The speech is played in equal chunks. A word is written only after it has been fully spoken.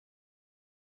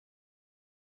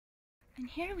And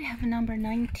here we have number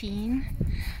 19.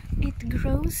 It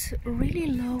grows really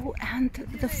low and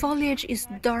the foliage is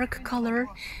dark color,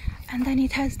 and then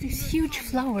it has these huge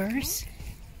flowers,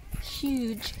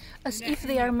 huge, as if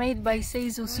they are made by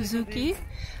Seizo Suzuki,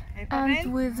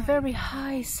 and with very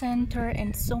high center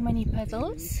and so many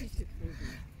petals.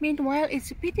 Meanwhile,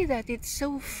 it's a pity that it's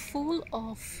so full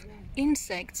of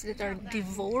insects that are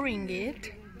devouring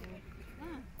it,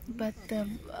 but the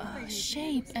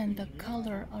shape and the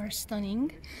color are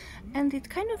stunning, and it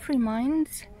kind of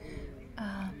reminds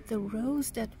the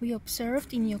rose that we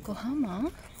observed in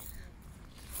Yokohama.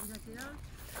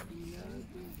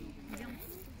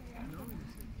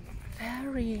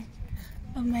 Very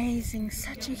amazing,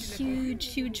 such a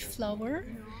huge flower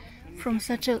from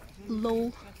such a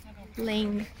low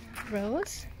laying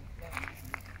rose.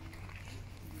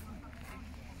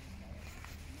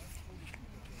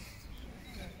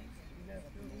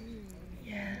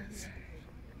 Yes,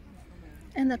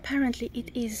 and apparently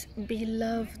it is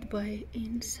beloved by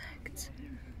insects.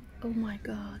 Oh my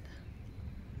god,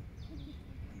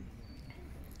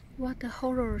 what a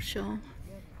horror show.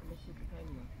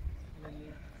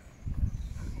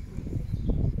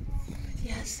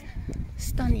 Yes,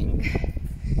 stunning.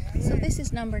 So this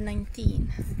is number 19.